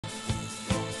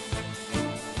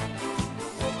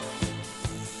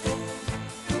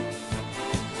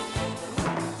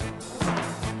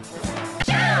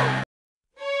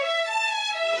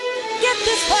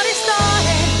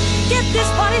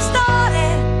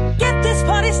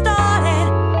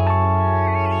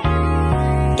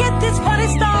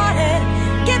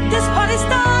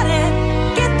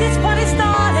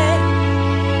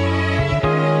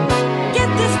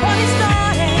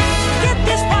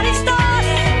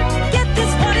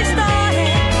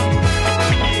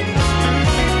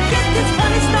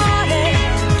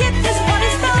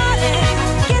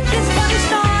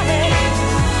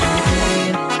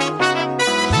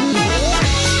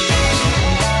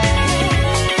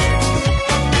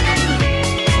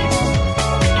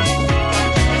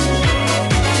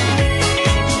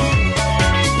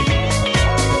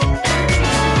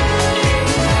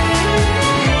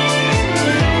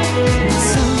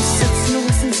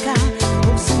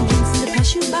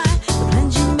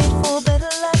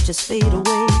just fade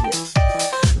away.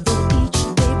 Though each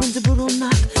day brings a brutal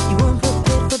knock, you weren't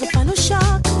prepared for the final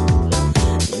shock.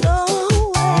 No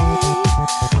way.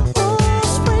 Oh,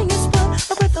 spring is but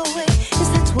a breath away. Yes,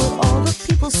 that's what all the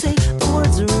people say. The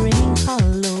words are ringing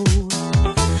hollow.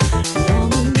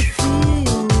 Longing to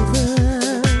feel the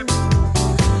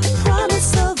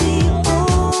promise of the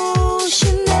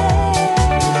ocean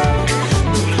air.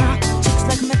 The clock ticks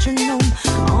like a metronome,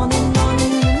 on and on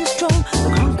in a strum. The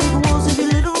concrete walls of your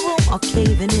little room are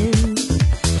caving in.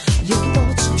 Your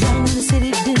thoughts drown in the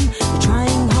city din. You're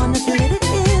trying hard not to let it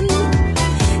in.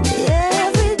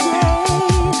 Every day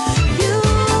you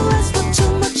ask for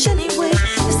too much anyway.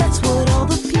 Yes, that's what all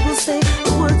the people say.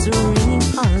 The words are ringing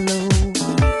hollow.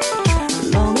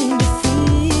 Longing to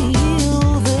feel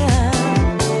the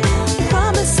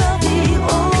promise of the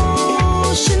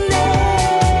ocean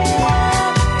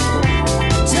air.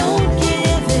 Don't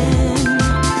give in.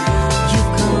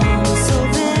 You've come so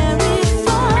very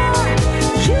far.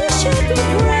 You should be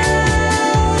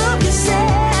proud of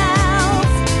yourself.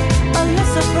 A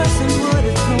lesser person would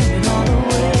have thrown it all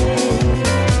away.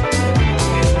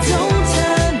 Don't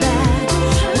turn back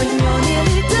when you're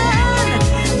nearly done.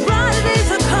 Brighter days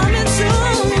are coming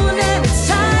soon, and it's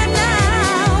time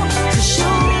now to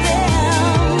show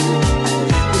them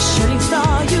the shooting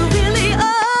star you really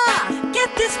are. Get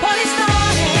this party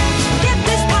started. Get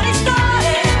this party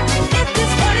started. Get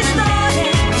this party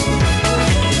started.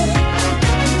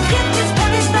 Get this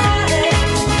party started.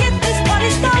 Get this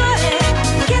party started.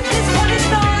 Get this party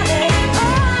started.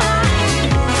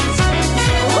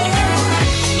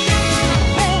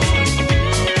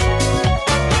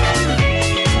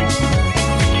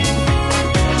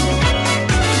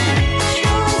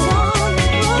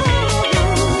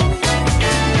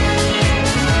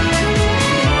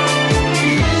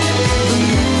 The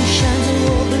moon shines on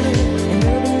your balloon, an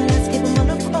urban landscape of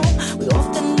monochrome. We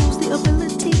often lose the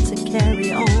ability to carry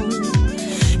on.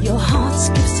 Your heart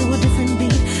skips to a different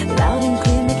beat, loud and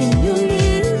clear, making you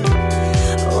leave.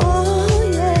 Oh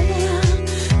yeah,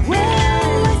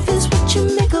 well, life is what you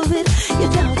make of it.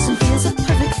 Your doubts and fears are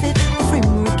perfect fit, the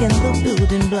framework and the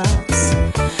building blocks.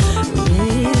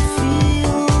 Ready to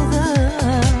feel the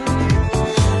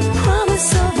promise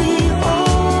of the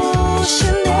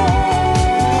ocean air.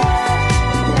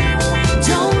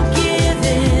 Don't give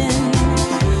in.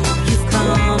 You've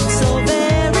come so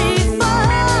very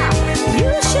far.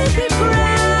 You should be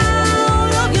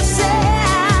proud of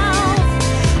yourself.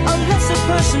 A lesser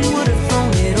person would have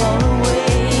thrown it all away.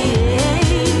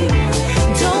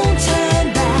 Don't turn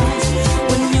back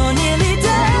when you're nearly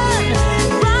done.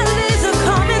 Brighter days are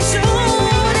coming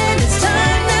soon, and it's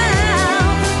time now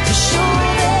to show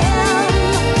them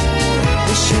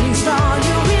the shooting star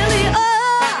you really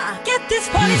are. Get this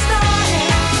party started.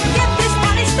 Get this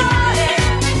party started.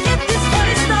 Get this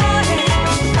party started.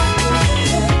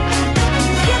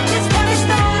 Get this party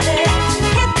started.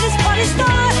 Get this party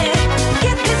started.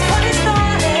 Get this party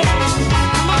started.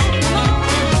 Come on, come on.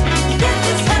 Get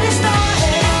this party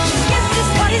started. Get this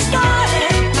party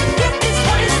started. Get this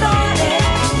party started.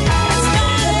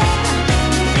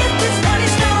 Get this party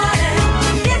started.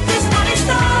 Get this party started. Get this party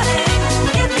started.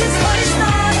 Get it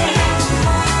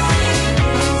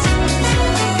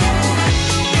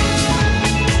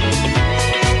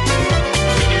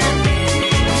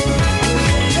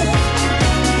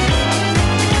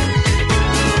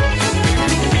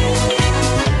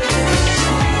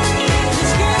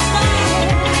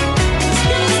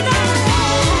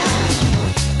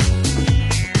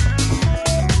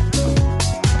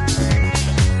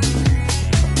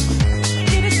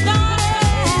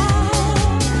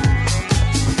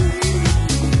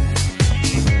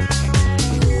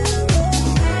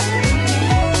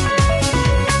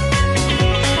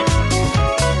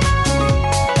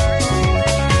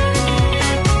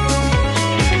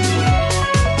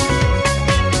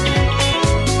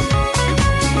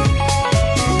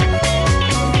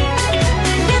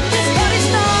Get this party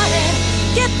started.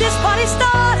 Get this party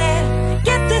started.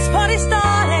 Get this party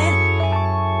started.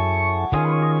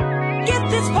 Get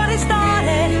this party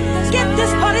started. Get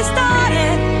this party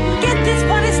started. Get this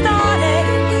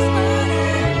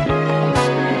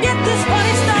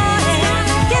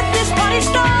party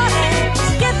started.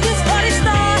 Get this party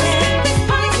started. Get this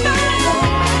party started.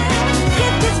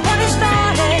 Get this party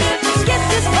started. Get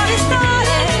this party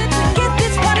started. Get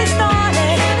this party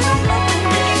started.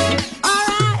 All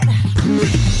right.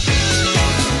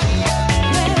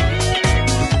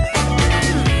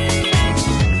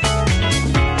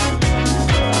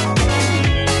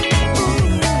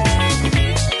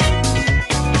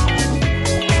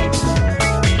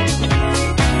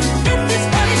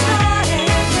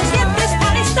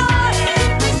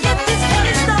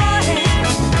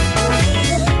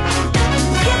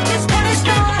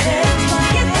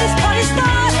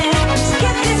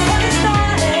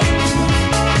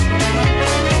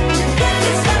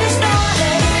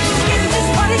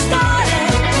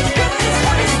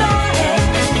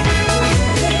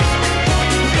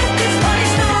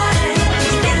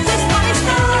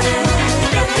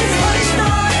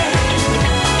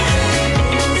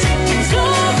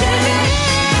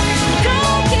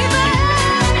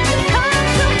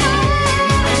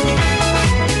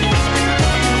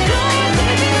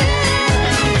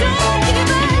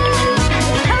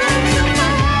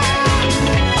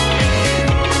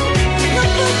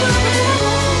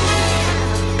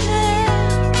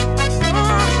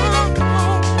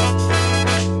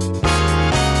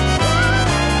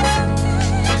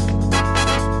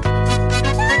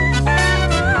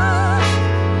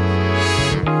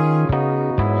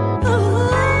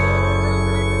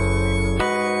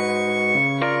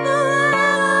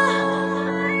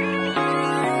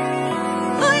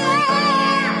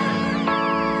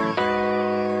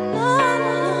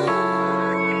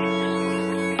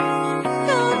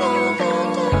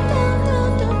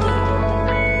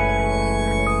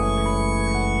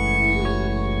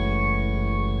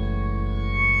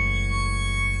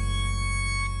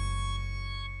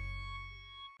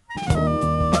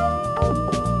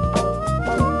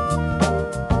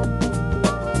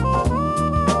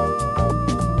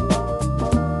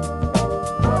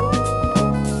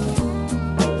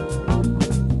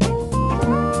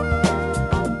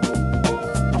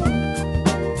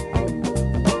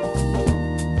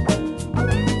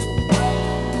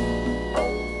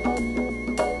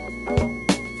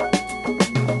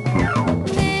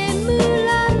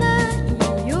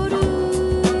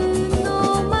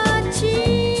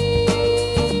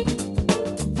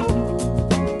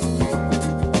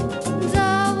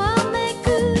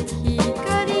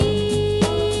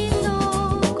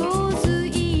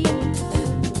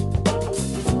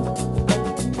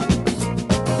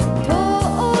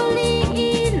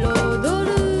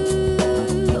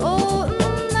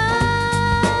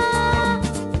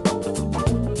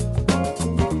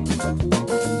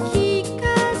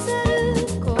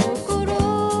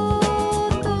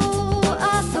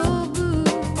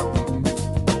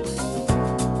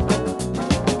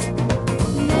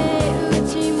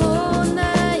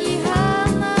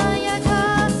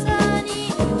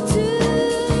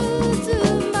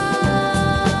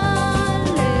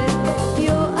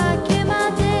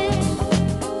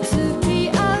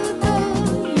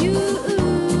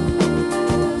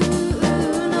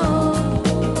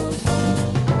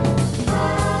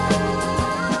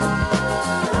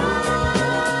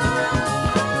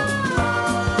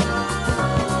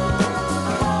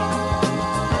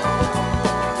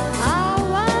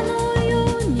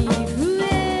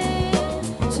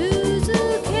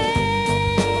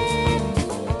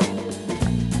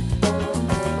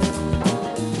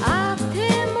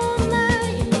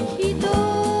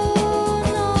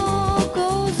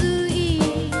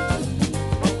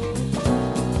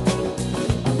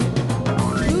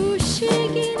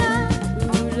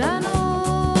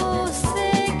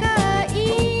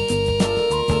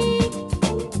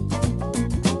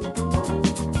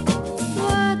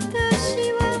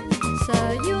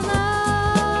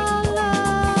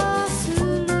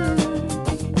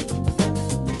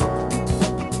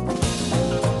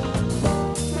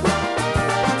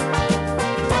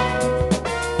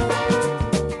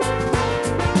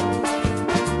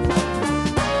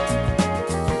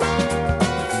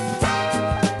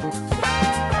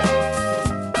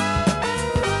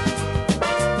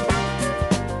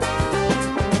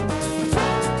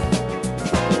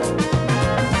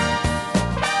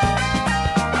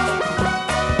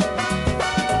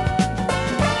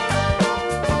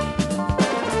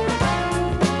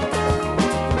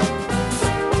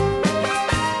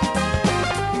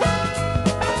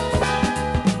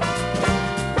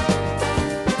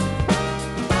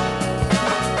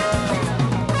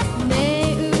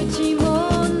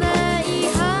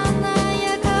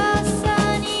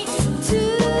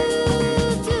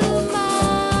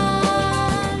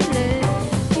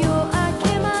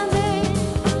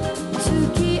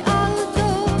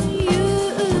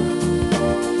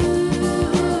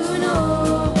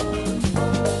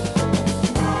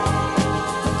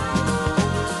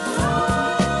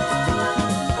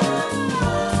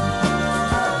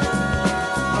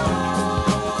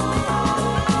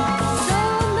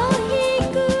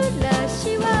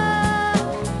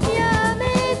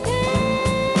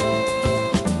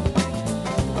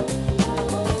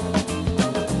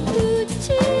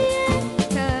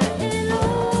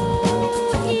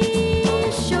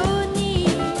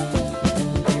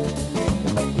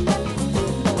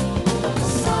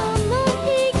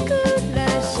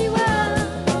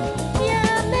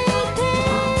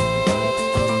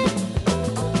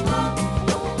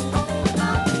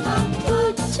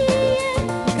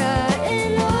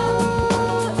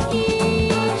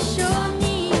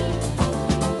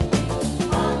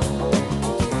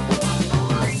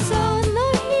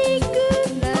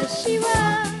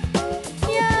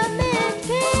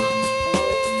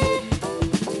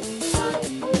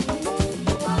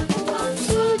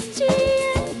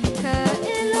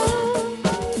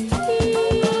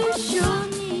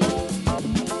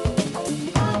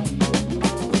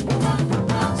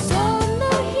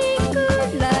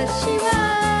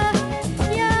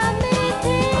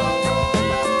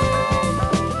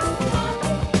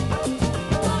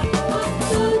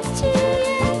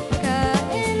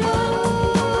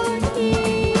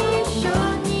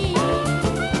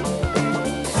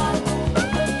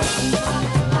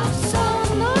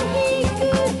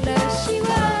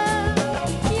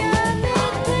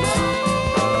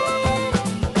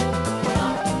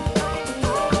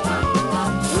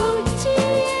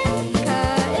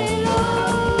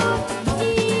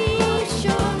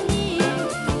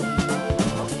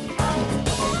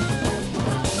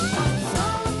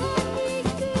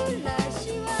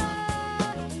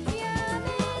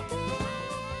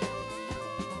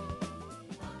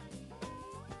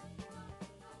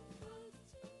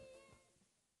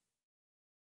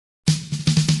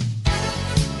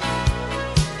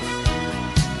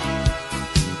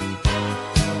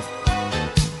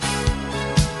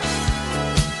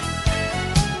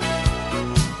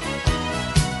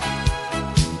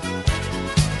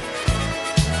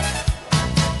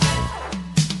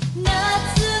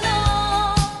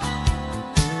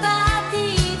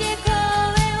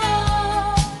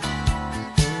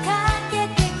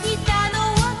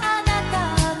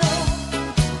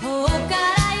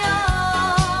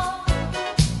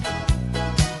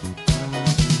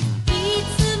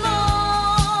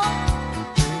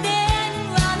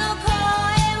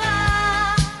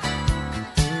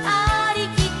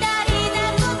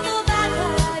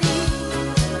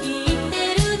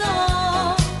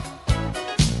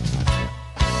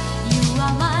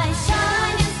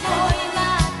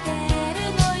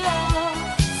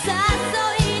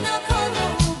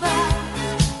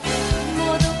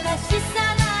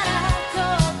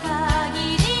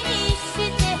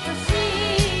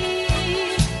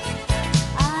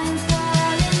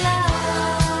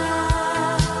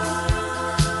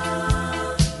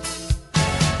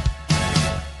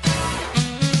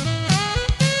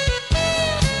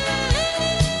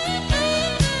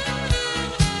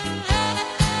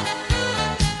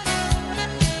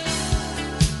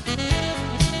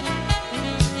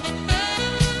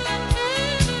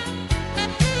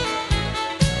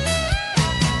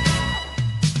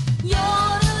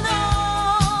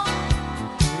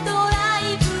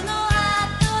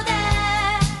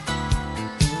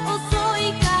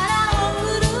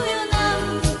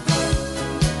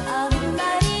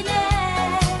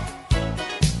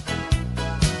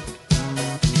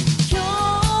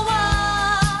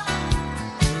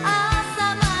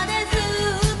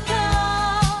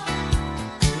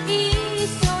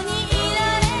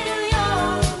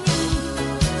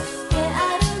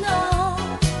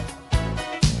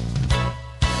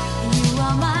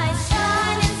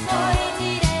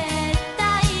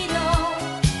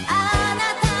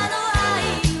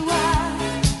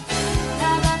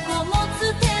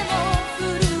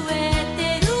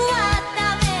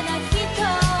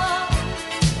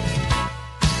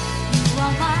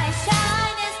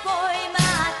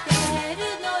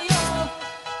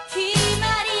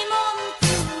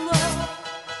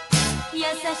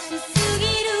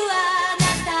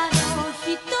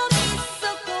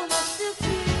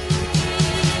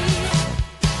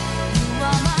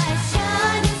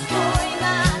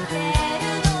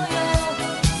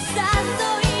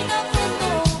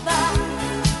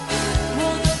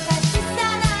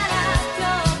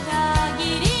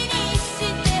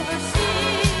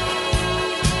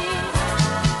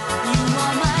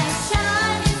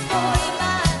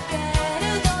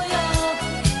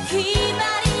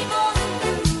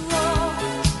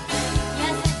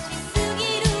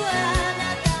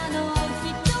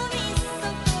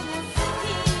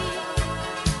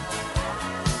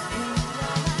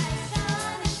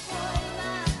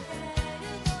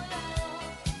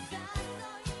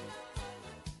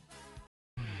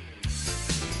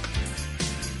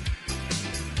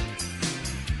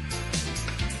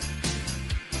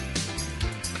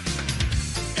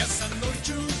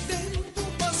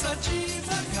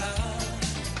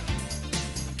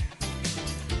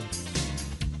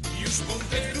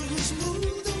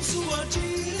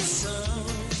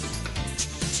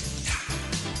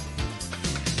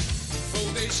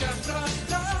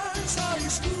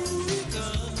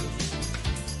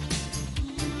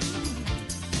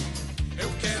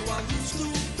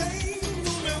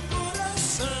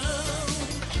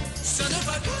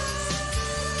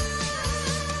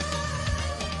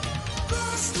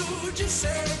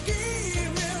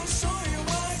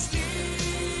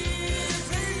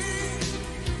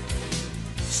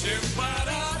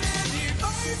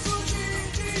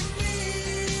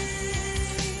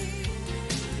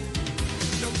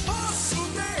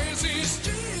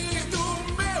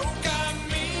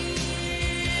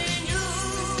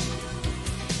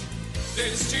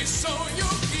 Deste sonho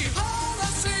que